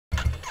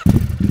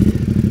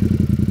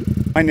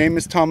My name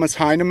is Thomas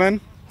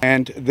Heinemann,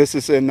 and this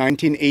is a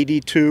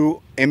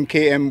 1982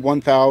 MKM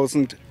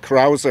 1000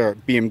 Krauser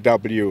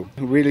BMW.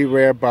 Really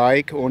rare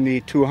bike, only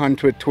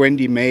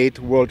 220 made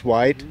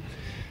worldwide.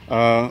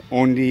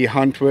 Only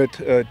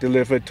 100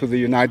 delivered to the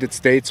United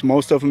States,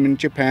 most of them in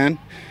Japan.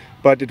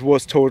 But it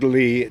was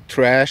totally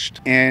trashed,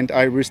 and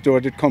I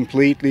restored it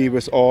completely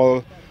with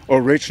all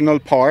original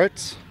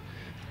parts,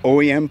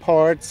 OEM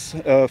parts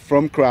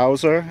from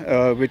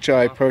Krauser, which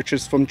I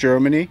purchased from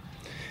Germany.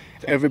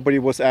 Everybody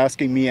was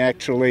asking me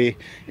actually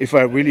if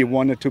I really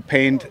wanted to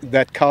paint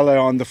that color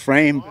on the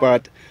frame,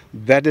 but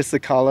that is the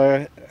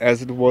color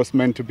as it was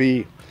meant to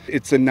be.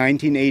 It's a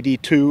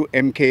 1982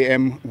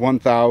 MKM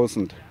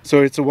 1000.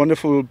 So it's a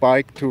wonderful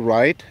bike to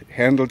ride,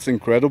 handles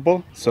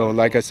incredible. So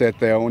like I said,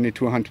 there are only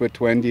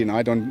 220 and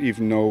I don't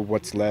even know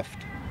what's left.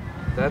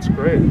 That's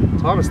great.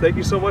 Thomas, thank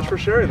you so much for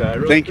sharing that. I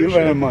really Thank you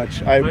very appreciate it.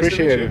 much. I Nice to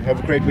appreciate meet it. you. Have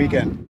a great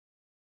weekend.